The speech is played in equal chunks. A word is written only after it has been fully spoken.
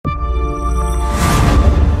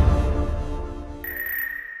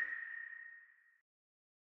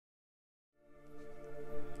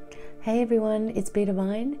Hey everyone, it's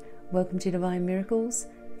BDevine. Welcome to Divine Miracles.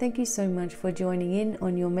 Thank you so much for joining in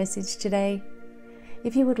on your message today.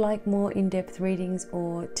 If you would like more in-depth readings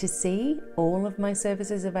or to see all of my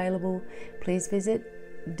services available, please visit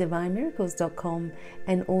DevineMiracles.com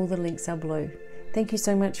and all the links are below. Thank you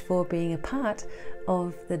so much for being a part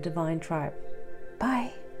of the Divine Tribe.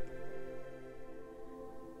 Bye.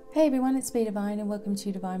 Hey everyone, it's BDevine and welcome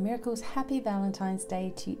to Divine Miracles. Happy Valentine's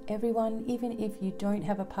Day to everyone. Even if you don't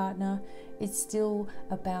have a partner, it's still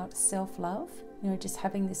about self-love, just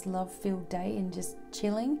having this love-filled day and just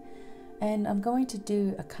chilling. And I'm going to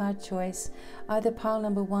do a card choice, either pile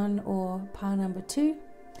number 1 or pile number 2.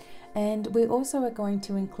 And we also are going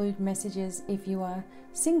to include messages if you are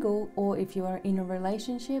single or if you are in a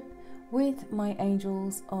relationship with my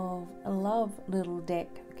Angels of Love little deck.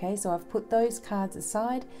 Okay, so I've put those cards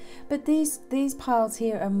aside, but these piles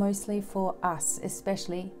here are mostly for us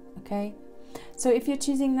especially. Okay, so if you're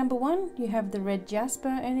choosing number 1, you have the red jasper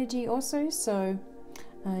energy also, so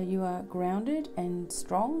you are grounded and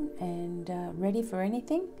strong and ready for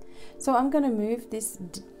anything. So I'm going to move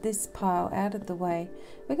this pile out of the way.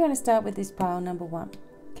 We're going to start with this pile number 1.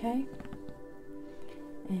 Okay,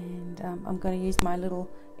 and I'm going to use my little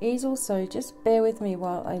easel, so just bear with me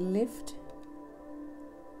while I lift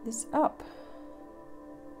this up.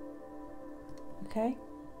 Okay,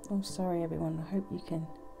 oh sorry everyone, I hope you can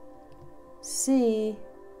see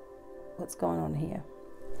what's going on here.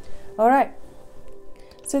 All right,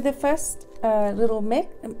 so the first little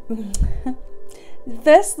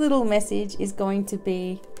message is going to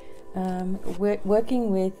be working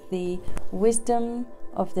with the Wisdom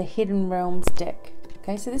of the Hidden Realms deck.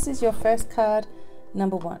 Okay, so this is your first card,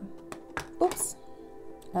 number 1. Oops.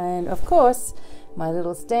 And of course my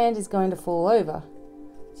little stand is going to fall over,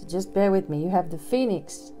 so just bear with me. You have the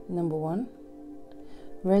Phoenix, number 1,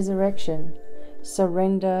 Resurrection,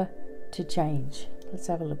 Surrender to Change. Let's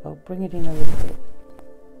have a look. I'll bring it in a little bit.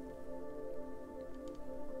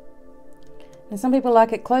 And some people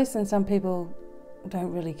like it close and some people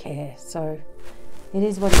don't really care, so it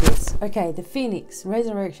is what it is. Okay, the Phoenix,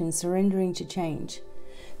 Resurrection, Surrendering to Change.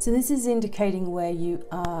 So this is indicating where you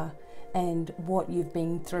are and what you've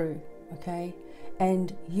been through. Okay,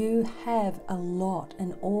 and you have a lot,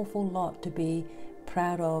 an awful lot to be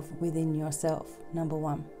proud of within yourself. Number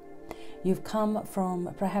 1, you've come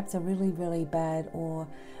from perhaps a really bad or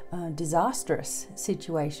disastrous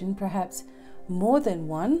situation, perhaps more than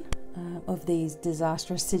one of these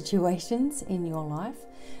disastrous situations in your life,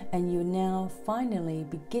 and you're now finally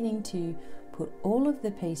beginning to put all of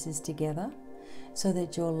the pieces together so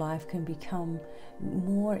that your life can become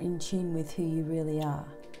more in tune with who you really are.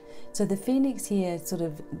 So the Phoenix here sort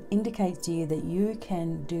of indicates to you that you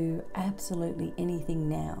can do absolutely anything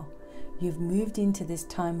now. You've moved into this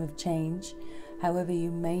time of change. However,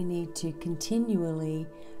 you may need to continually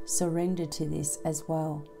surrender to this as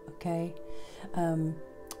well. Okay,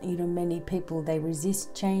 many people, they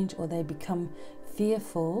resist change or they become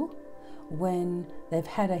fearful when they've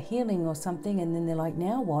had a healing or something, and then they're like,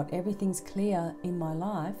 now what? Everything's clear in my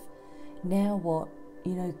life. Now what?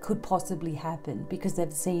 Could possibly happen, because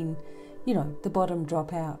they've seen, the bottom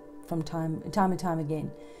drop out from time and time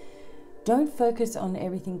again. Don't focus on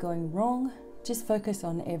everything going wrong. Just focus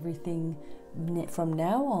on everything from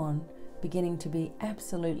now on beginning to be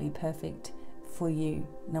absolutely perfect for you.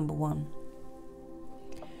 Number 1.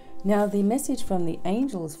 Now the message from the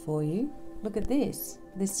angels for you. Look at this.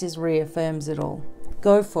 This just reaffirms it all.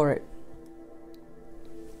 Go for it.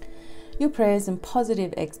 Your prayers and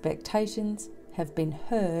positive expectations have been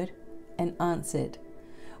heard and answered.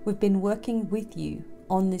 We've been working with you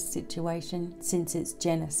on this situation since its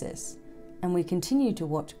genesis, and we continue to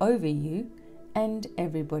watch over you and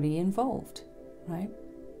everybody involved, right?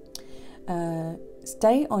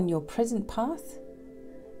 Stay on your present path,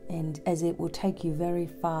 and as it will take you very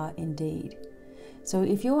far indeed. So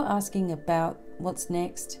if you're asking about what's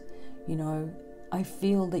next, I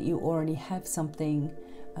feel that you already have something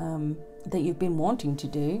that you've been wanting to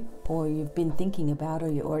do, or you've been thinking about,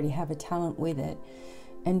 or you already have a talent with it.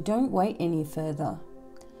 And don't wait any further.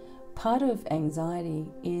 Part of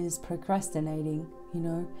anxiety is procrastinating,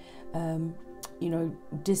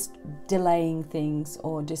 just delaying things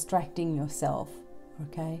or distracting yourself,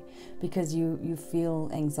 okay? Because you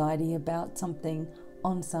feel anxiety about something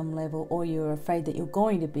on some level, or you're afraid that you're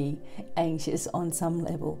going to be anxious on some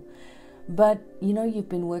level. But you've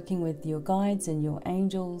been working with your guides and your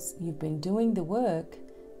angels, you've been doing the work.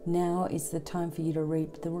 Now is the time for you to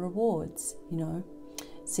reap the rewards.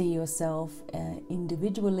 See yourself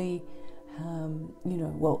individually,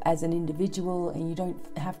 as an individual, and you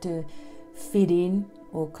don't have to fit in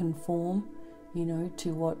or conform,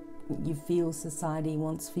 to what you feel society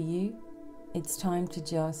wants for you. It's time to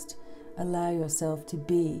just allow yourself to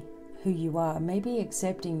be who you are, maybe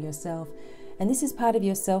accepting yourself. And this is part of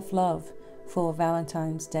your self-love for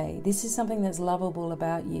Valentine's Day. This is something that's lovable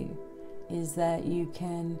about you, is that you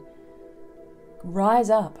can rise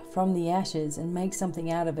up from the ashes and make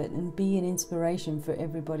something out of it and be an inspiration for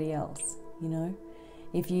everybody else. You know,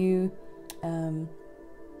 if you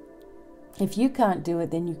can't do it,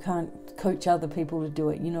 then you can't coach other people to do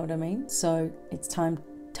it. You know what I mean? So it's time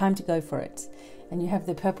to go for it. And you have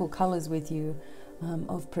the purple colors with you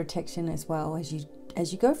of protection as well as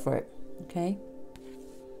you go for it. Okay.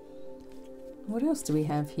 What else do we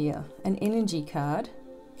have here? An energy card.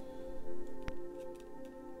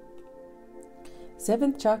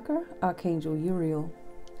 7th chakra, Archangel Uriel.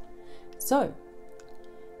 So,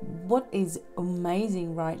 what is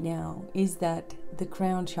amazing right now is that the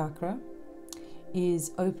crown chakra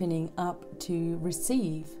is opening up to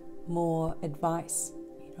receive more advice.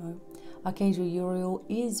 You know, Archangel Uriel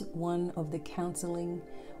is one of the counseling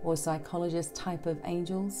or psychologist type of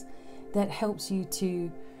angels that helps you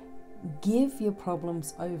to give your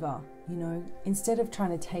problems over, you know, instead of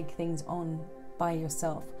trying to take things on by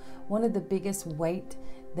yourself. One of the biggest weight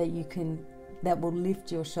that will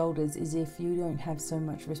lift your shoulders is if you don't have so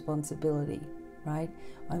much responsibility, right?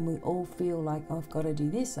 And we all feel like, oh, I've got to do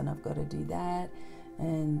this and I've got to do that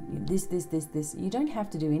and this. You don't have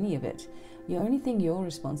to do any of it. The only thing you're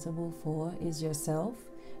responsible for is yourself,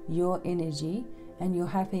 your energy, and your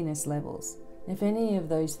happiness levels. If any of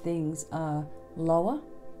those things are lower,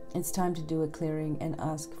 it's time to do a clearing and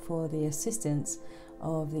ask for the assistance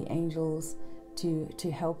of the angels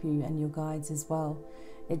to help you and your guides as well.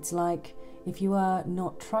 It's like if you are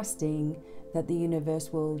not trusting that the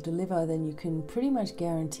universe will deliver, then you can pretty much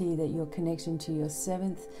guarantee that your connection to your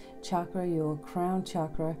 7th chakra, your crown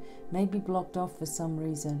chakra, may be blocked off for some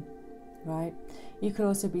reason, right? You could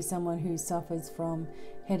also be someone who suffers from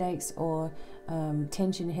headaches or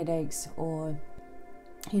tension headaches, or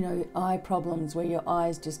you know, eye problems where your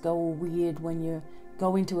eyes just go all weird when you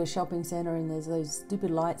go into a shopping center and there's those stupid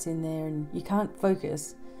lights in there and you can't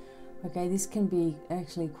focus. Okay, this can be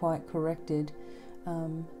actually quite corrected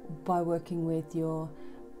by working with the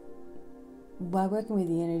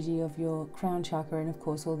energy of your crown chakra, and of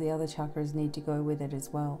course all the other chakras need to go with it as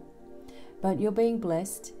well. But you're being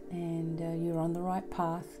blessed and you're on the right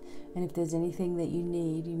path, and if there's anything that you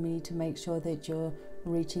need to make sure that you're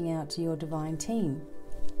reaching out to your divine team.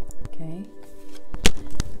 Okay,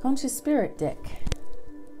 Conscious Spirit deck.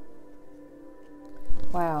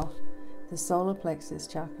 Wow, the solar plexus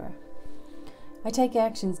chakra. I take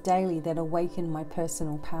actions daily that awaken my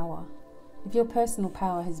personal power. If your personal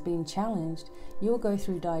power has been challenged, you'll go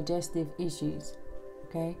through digestive issues.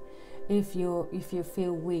 Okay, if you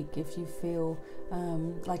feel weak, if you feel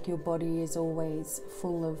like your body is always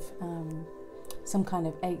full of some kind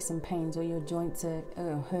of aches and pains, or your joints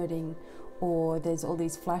are hurting, or there's all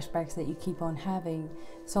these flashbacks that you keep on having,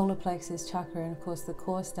 solar plexus chakra and of course the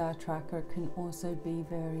core star chakra can also be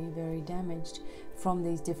very, very damaged from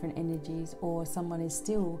these different energies, or someone is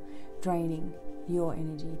still draining your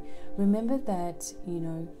energy. Remember that, you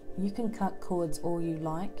know, you can cut cords all you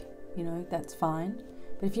like, you know, that's fine.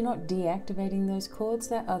 But if you're not deactivating those cords,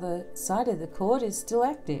 that other side of the cord is still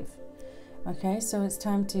active. Okay, so it's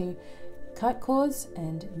time to cut cords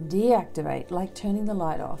and deactivate, like turning the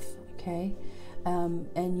light off. Okay,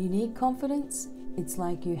 and you need confidence. It's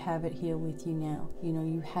like you have it here with you now. You know,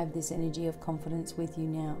 you have this energy of confidence with you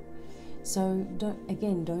now. So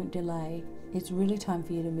don't delay. It's really time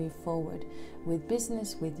for you to move forward with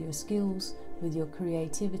business, with your skills, with your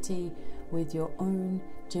creativity, with your own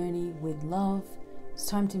journey, with love. It's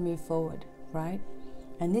time to move forward, right?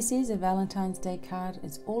 And this is a Valentine's Day card.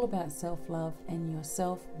 It's all about self-love and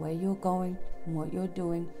yourself, where you're going and what you're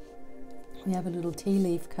doing. We have a little tea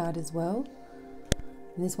leaf card as well.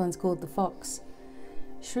 And this one's called the Fox.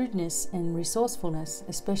 Shrewdness and resourcefulness,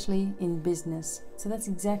 especially in business. So that's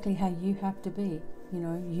exactly how you have to be. You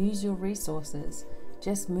know, use your resources.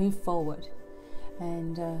 Just move forward.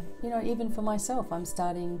 And, you know, even for myself, I'm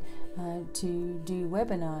starting to do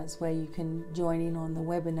webinars where you can join in on the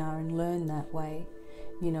webinar and learn that way.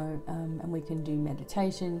 You know, and we can do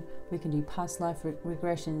meditation, we can do past life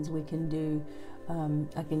regressions, we can do,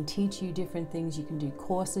 I can teach you different things, you can do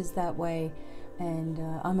courses that way. And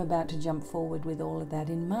I'm about to jump forward with all of that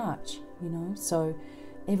in March, you know. So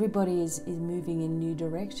everybody is moving in new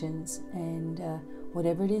directions, and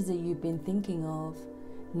whatever it is that you've been thinking of,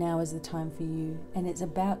 now is the time for you. And it's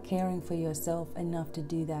about caring for yourself enough to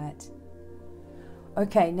do that.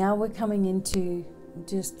 Okay, now we're coming into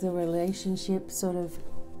just the relationship sort of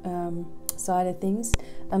side of things.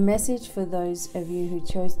 A message for those of you who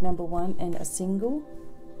chose number 1 and are single.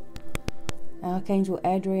 Archangel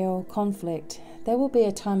Adriel, conflict. There will be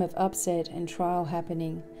a time of upset and trial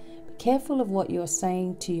happening. Be careful of what you're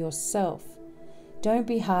saying to yourself. Don't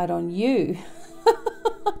be hard on you.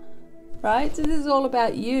 Right? So this is all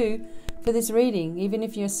about you for this reading. Even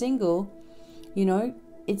if you're single, you know,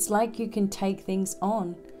 it's like you can take things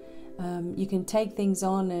on. You can take things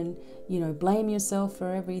on and, you know, blame yourself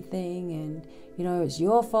for everything. And, you know, it's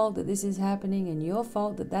your fault that this is happening and your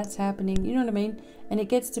fault that that's happening. You know what I mean? And it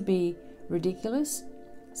gets to be ridiculous.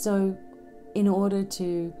 So in order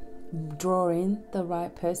to draw in the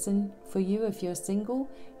right person for you, if you're single,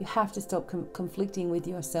 you have to stop conflicting with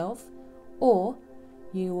yourself, or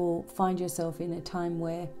you will find yourself in a time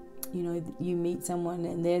where, you know, you meet someone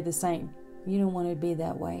and they're the same. You don't want to be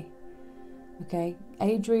that way. Okay,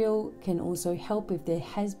 Adriel can also help if there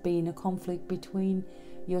has been a conflict between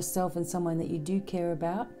yourself and someone that you do care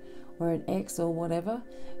about, or an ex or whatever,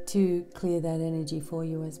 to clear that energy for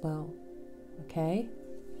you as well. Okay,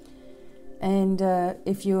 and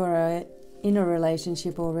if you're in a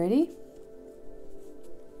relationship already,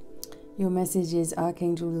 your message is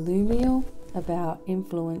Archangel Lumiel about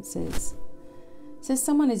influences. So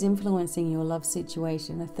someone is influencing your love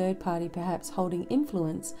situation, a third party perhaps holding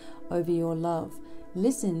influence over your love.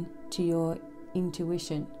 Listen to your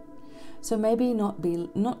intuition. So maybe not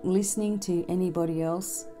listening to anybody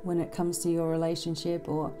else when it comes to your relationship,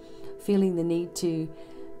 or feeling the need to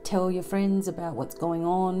tell your friends about what's going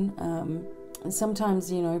on. And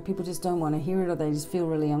sometimes, you know, people just don't want to hear it, or they just feel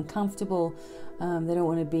really uncomfortable. They don't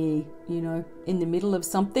want to be, you know, in the middle of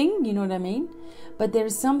something, you know what I mean? But there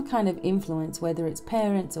is some kind of influence, whether it's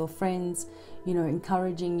parents or friends, you know,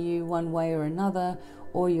 encouraging you one way or another,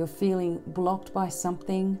 or you're feeling blocked by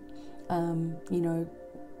something, you know,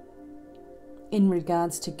 in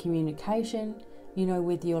regards to communication, you know,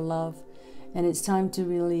 with your love. And it's time to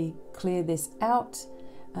really clear this out.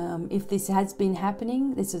 If this has been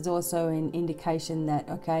happening, this is also an indication that,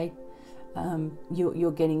 okay,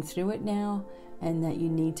 you're getting through it now, and that you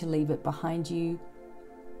need to leave it behind you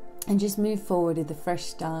and just move forward with a fresh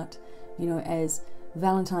start, you know, as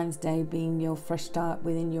Valentine's Day being your fresh start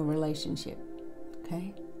within your relationship.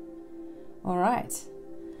 Okay. All right.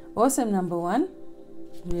 Awesome, number 1.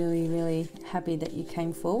 Really, really happy that you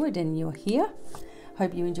came forward and you're here.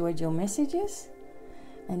 Hope you enjoyed your messages.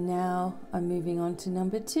 And now I'm moving on to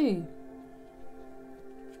number 2.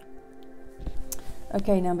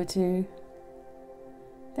 Okay, number 2.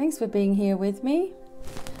 Thanks for being here with me.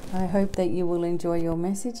 I hope that you will enjoy your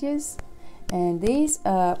messages. And these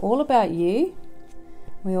are all about you.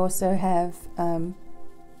 We also have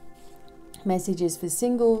messages for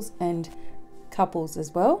singles and couples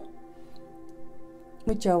as well,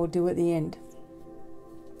 which I will do at the end.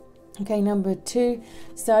 Okay, number 2,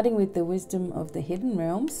 starting with the wisdom of the hidden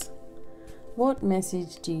realms. What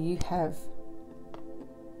message do you have?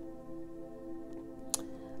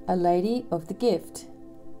 A lady of the gift.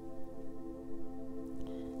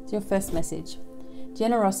 It's your first message.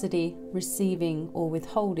 Generosity, receiving or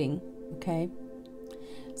withholding. Okay,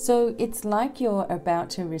 so it's like you're about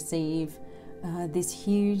to receive this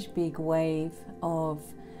huge big wave of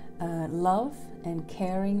love and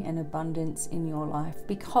caring and abundance in your life,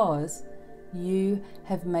 because you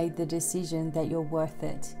have made the decision that you're worth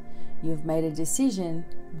it. You've made a decision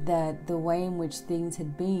that the way in which things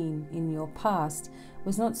had been in your past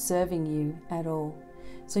was not serving you at all.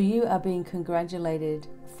 So you are being congratulated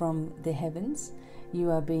from the heavens. You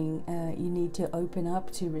are being, you need to open up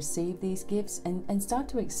to receive these gifts and start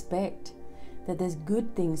to expect that there's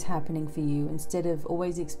good things happening for you, instead of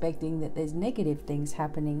always expecting that there's negative things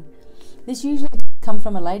happening. This usually comes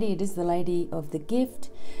from a lady. It is the lady of the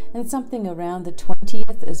gift, and something around the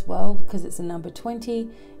 20th as well, because it's a number 20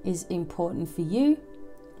 is important for you.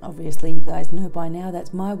 Obviously, you guys know by now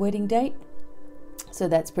that's my wedding date, so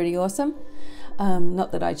that's pretty awesome.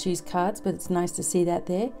 Not that I choose cards, but it's nice to see that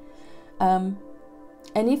there. And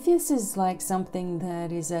if this is like something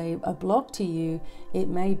that is a block to you, it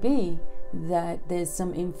may be that there's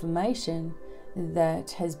some information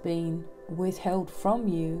that has been withheld from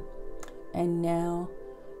you, and now,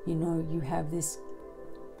 you know, you have this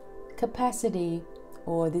capacity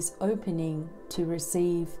or this opening to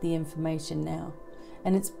receive the information now.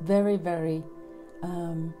 And it's very, very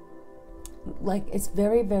it's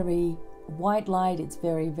very, very white light. It's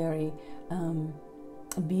very, very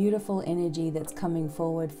beautiful energy that's coming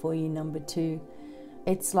forward for you, number 2.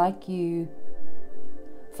 It's like you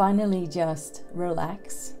finally just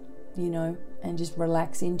relax, you know, and just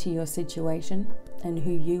relax into your situation and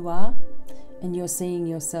who you are, and you're seeing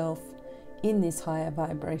yourself, in this higher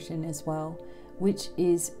vibration as well, which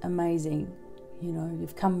is amazing. You know,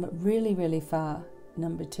 you've come really, really far,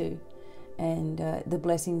 number 2. And the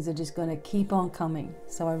blessings are just going to keep on coming.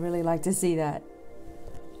 So I really like to see that.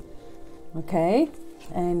 Okay,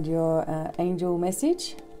 and your angel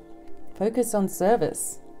message. Focus on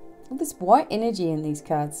service. All this white energy in these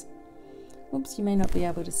cards. Oops, you may not be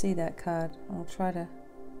able to see that card. I'll try to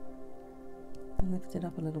lift it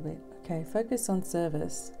up a little bit. Okay, focus on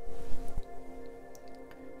service.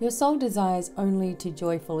 Your soul desires only to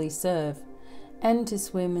joyfully serve and to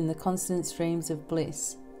swim in the constant streams of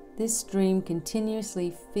bliss. This stream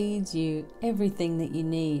continuously feeds you everything that you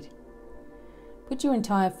need. Put your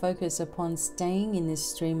entire focus upon staying in this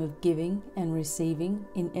stream of giving and receiving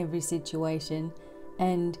in every situation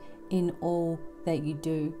and in all that you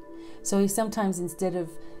do. So sometimes instead of,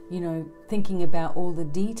 you know, thinking about all the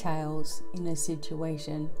details in a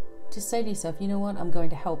situation, just say to yourself, you know what, I'm going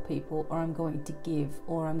to help people, or I'm going to give,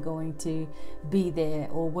 or I'm going to be there,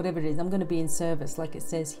 or whatever it is. I'm going to be in service, like it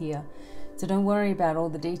says here. So don't worry about all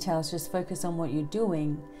the details, just focus on what you're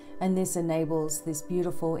doing. And this enables this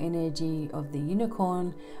beautiful energy of the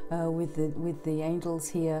unicorn with the angels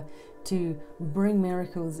here to bring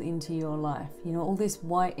miracles into your life. You know, all this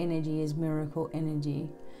white energy is miracle energy,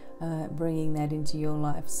 bringing that into your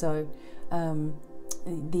life. So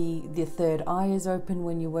the third eye is open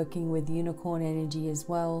when you're working with unicorn energy as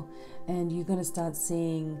well, and you're going to start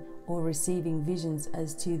seeing or receiving visions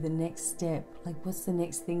as to the next step, like what's the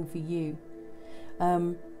next thing for you.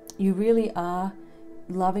 You really are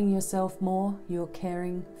loving yourself more, you're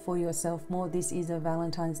caring for yourself more. This is a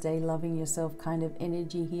Valentine's Day loving yourself kind of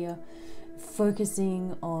energy here,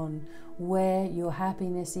 focusing on where your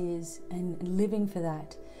happiness is and living for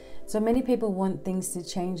that. So many people want things to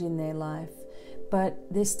change in their life, but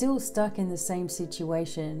they're still stuck in the same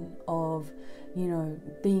situation of, you know,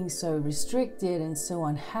 being so restricted and so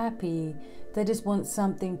unhappy. They just want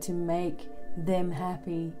something to make them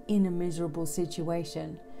happy in a miserable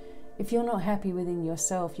situation. If you're not happy within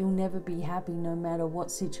yourself, you'll never be happy no matter what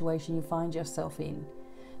situation you find yourself in.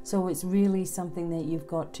 So it's really something that you've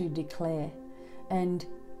got to declare. And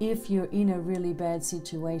if you're in a really bad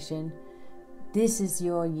situation, this is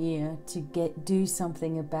your year to do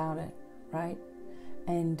something about it, right?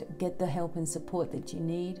 And get the help and support that you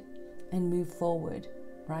need and move forward,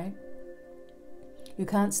 right? You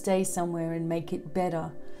can't stay somewhere and make it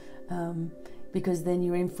better because then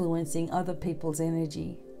you're influencing other people's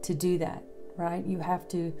energy to do that, right? You have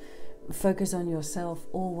to focus on yourself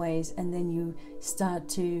always, and then you start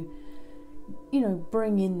to, you know,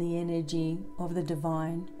 bring in the energy of the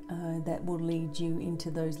divine that will lead you into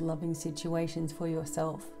those loving situations for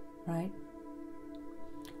yourself, right?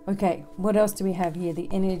 Okay, what else do we have here? The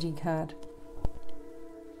energy card.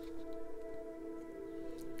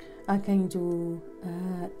 Archangel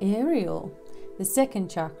Ariel, the second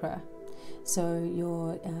chakra. So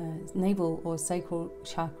your navel or sacral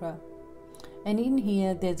chakra. And in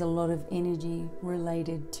here, there's a lot of energy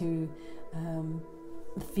related to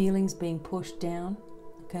feelings being pushed down,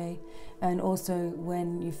 okay? And also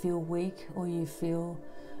when you feel weak or you feel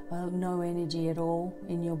no energy at all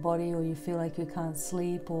in your body, or you feel like you can't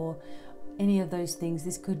sleep, or any of those things,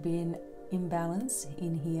 this could be an imbalance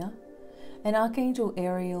in here. And Archangel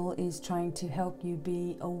Ariel is trying to help you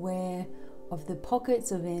be aware of the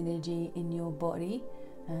pockets of energy in your body,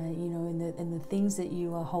 you know, in the things that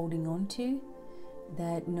you are holding on to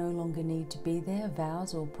that no longer need to be there,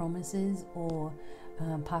 vows or promises or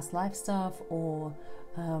past life stuff, or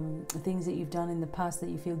things that you've done in the past that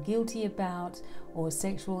you feel guilty about, or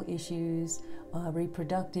sexual issues,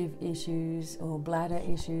 reproductive issues, or bladder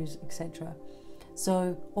issues, etc.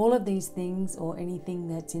 So all of these things, or anything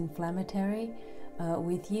that's inflammatory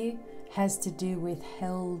with you, has to do with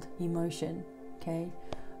held emotion, okay?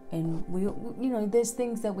 And we, you know, there's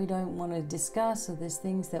things that we don't want to discuss, or there's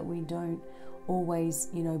things that we don't always,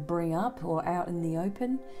 you know, bring up or out in the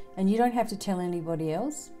open. And you don't have to tell anybody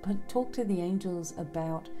else, but talk to the angels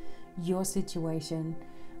about your situation,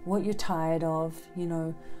 what you're tired of, you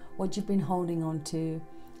know, what you've been holding on to,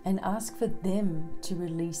 and ask for them to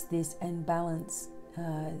release this and balance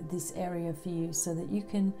this area for you, so that you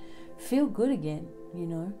can feel good again, you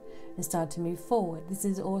know, and start to move forward. This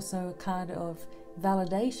is also a card of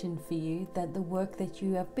validation for you that the work that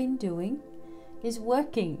you have been doing is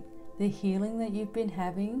working. The healing that you've been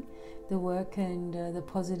having, the work and the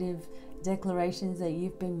positive declarations that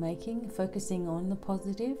you've been making, focusing on the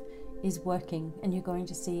positive, is working, and you're going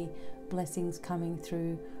to see blessings coming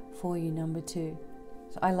through for you, number 2.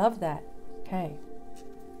 So I love that. Okay.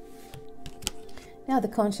 Now the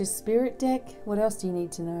conscious spirit deck. What else do you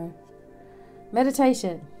need to know?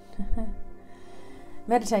 Meditation.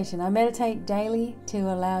 Meditation. I meditate daily to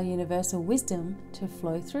allow universal wisdom to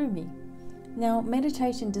flow through me. Now,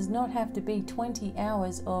 meditation does not have to be 20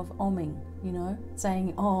 hours of omming,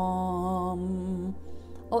 saying om,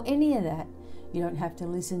 or any of that. You don't have to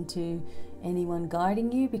listen to anyone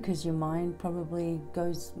guiding you, because your mind probably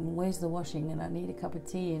goes, where's the washing, and I need a cup of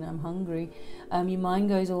tea, and I'm hungry. Your mind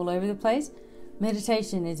goes all over the place.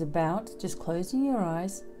 Meditation is about just closing your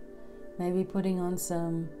eyes, maybe putting on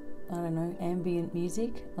some, ambient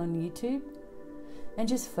music on YouTube, and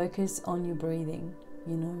just focus on your breathing,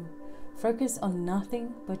 Focus on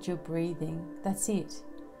nothing but your breathing. That's it.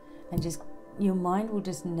 And just your mind will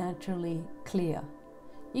just naturally clear.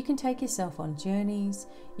 You can take yourself on journeys.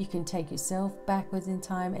 You can take yourself backwards in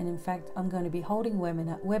time. And in fact, I'm going to be holding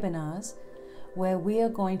webinars where we are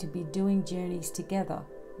going to be doing journeys together,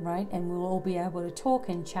 right? And we'll all be able to talk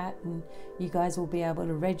and chat, and you guys will be able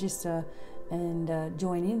to register and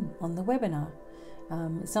join in on the webinar.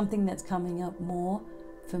 It's something that's coming up more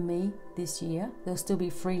for me this year. There'll still be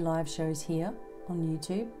free live shows here on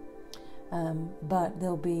YouTube, but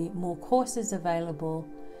there'll be more courses available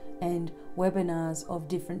and webinars of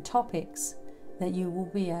different topics that you will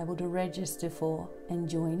be able to register for and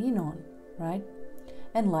join in on, right?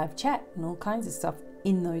 And live chat and all kinds of stuff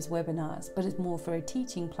in those webinars, but it's more for a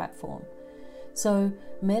teaching platform. So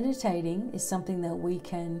meditating is something that we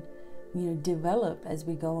can, develop as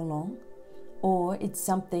we go along, or it's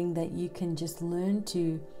something that you can just learn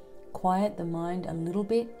to quiet the mind a little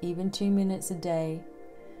bit. Even 2 minutes a day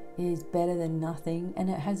is better than nothing, and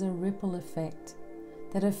it has a ripple effect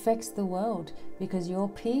that affects the world, because your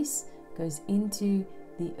peace goes into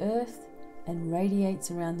the earth and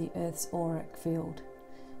radiates around the earth's auric field.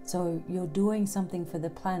 So you're doing something for the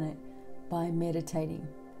planet by meditating.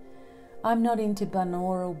 I'm not into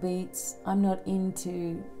binaural beats. I'm not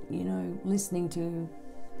into, listening to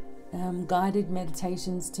guided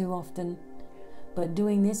meditations too often, but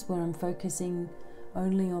doing this where I'm focusing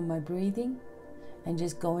only on my breathing and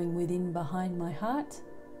just going within behind my heart,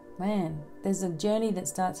 man, there's a journey that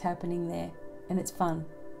starts happening there, and it's fun.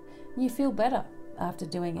 You feel better after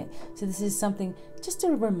doing it. So this is something, just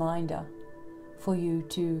a reminder for you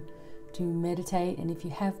to meditate, and if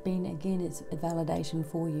you have been, again, it's a validation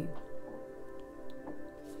for you.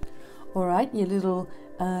 All right, your little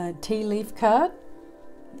tea leaf card,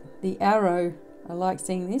 the arrow. I like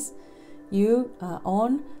seeing this. You are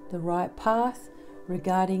on the right path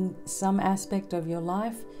regarding some aspect of your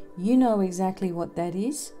life. You know exactly what that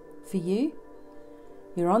is for you.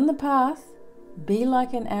 You're on the path. Be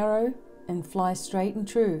like an arrow and fly straight and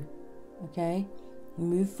true. Okay?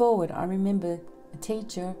 Move forward. I remember a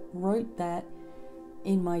teacher wrote that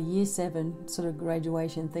in my year 7 sort of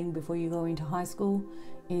graduation thing before you go into high school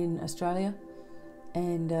in Australia.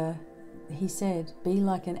 And he said, be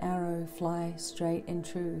like an arrow, fly straight and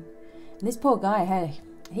true. And this poor guy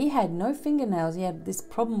had no fingernails. He had this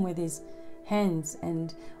problem with his hands,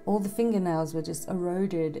 and all the fingernails were just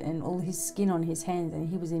eroded, and all his skin on his hands, and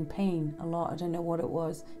he was in pain a lot. I don't know what it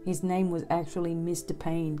was. His name was actually Mr.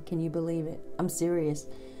 Pain. Can you believe it? I'm serious.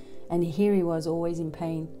 And here he was, always in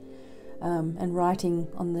pain, and writing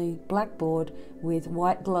on the blackboard with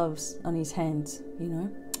white gloves on his hands.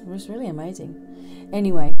 It was really amazing.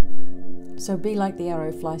 Anyway, so be like the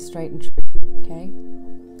arrow, fly straight and true. Okay.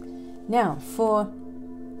 Now for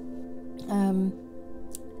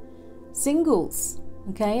singles,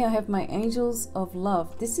 okay, I have my angels of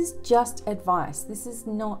love. This is just advice. This is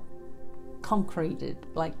not concreted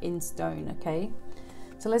like in stone, okay?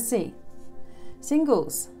 So let's see.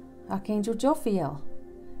 Singles, Archangel Jophiel,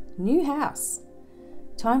 new house.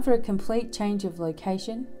 Time for a complete change of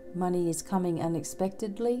location. Money is coming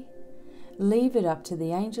unexpectedly. Leave it up to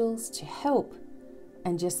the angels to help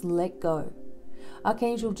and just let go.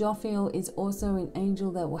 Archangel Jophiel is also an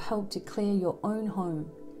angel that will help to clear your own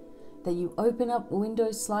home. That you open up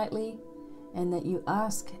windows slightly, and that you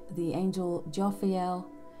ask the angel Jophiel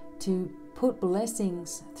to put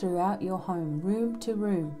blessings throughout your home, room to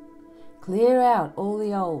room. Clear out all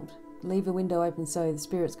the old. Leave a window open so the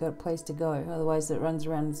spirit's got a place to go, otherwise it runs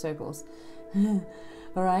around in circles.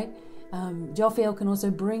 All right? Jophiel can also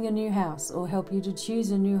bring a new house or help you to choose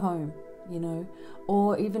a new home,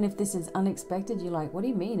 or even if this is unexpected, you're like, what do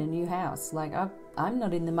you mean a new house? Like, I'm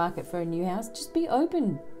not in the market for a new house. Just be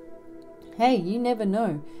open. Hey, you never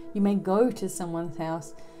know. You may go to someone's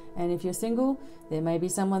house, and if you're single, there may be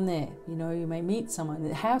someone there. You may meet someone.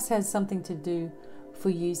 The house has something to do for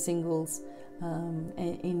you singles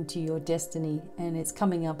into your destiny, and it's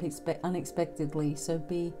coming up unexpectedly. So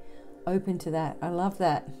be open to that. I love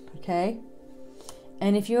that. Okay.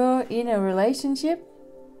 And if you're in a relationship,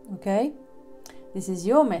 okay, this is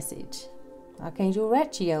your message. Archangel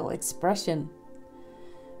Rachiel, expression.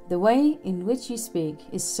 The way in which you speak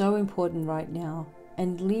is so important right now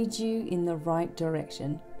and leads you in the right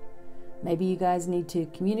direction. Maybe you guys need to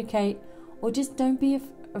communicate, or just don't be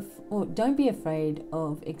afraid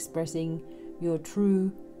of expressing your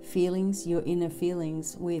true feelings, your inner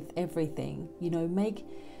feelings with everything. You know, make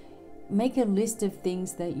a list of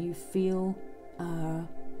things that you feel are,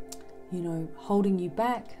 you know, holding you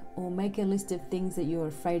back, or make a list of things that you're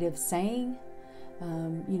afraid of saying.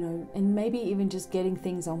 You know, and maybe even just getting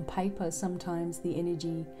things on paper. Sometimes the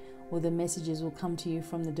energy or the messages will come to you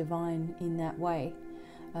from the divine in that way,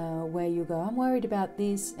 where you go, I'm worried about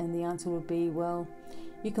this, and the answer would be, well,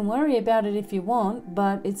 you can worry about it if you want,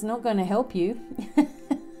 but it's not going to help you.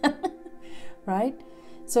 Right?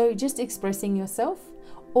 So just expressing yourself,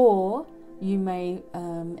 or you may,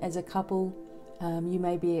 as a couple, you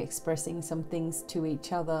may be expressing some things to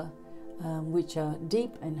each other, which are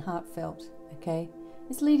deep and heartfelt. Okay,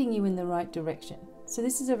 it's leading you in the right direction. So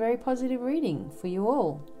this is a very positive reading for you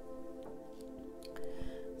all.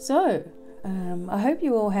 So I hope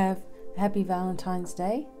you all have a happy Valentine's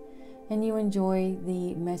Day, and you enjoy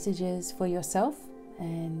the messages for yourself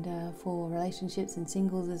and for relationships and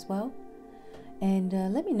singles as well. And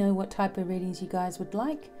let me know what type of readings you guys would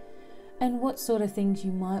like, and what sort of things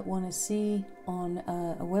you might want to see on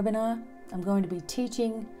a webinar. I'm going to be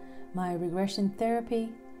teaching my regression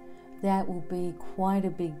therapy. That will be quite a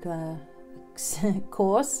big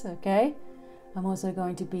course, okay? I'm also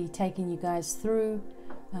going to be taking you guys through,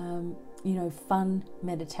 you know, fun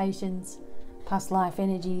meditations, past life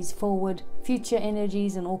energies, forward, future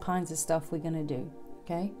energies, and all kinds of stuff we're going to do,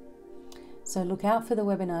 okay? So look out for the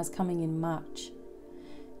webinars coming in March.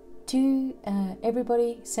 To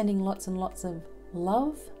everybody, sending lots and lots of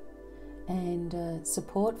love and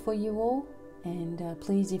support for you all. And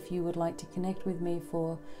please, if you would like to connect with me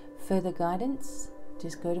for further guidance,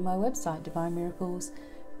 just go to my website,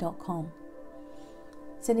 DevineMiracles.com.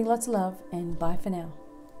 Sending lots of love, and bye for now.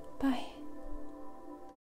 Bye.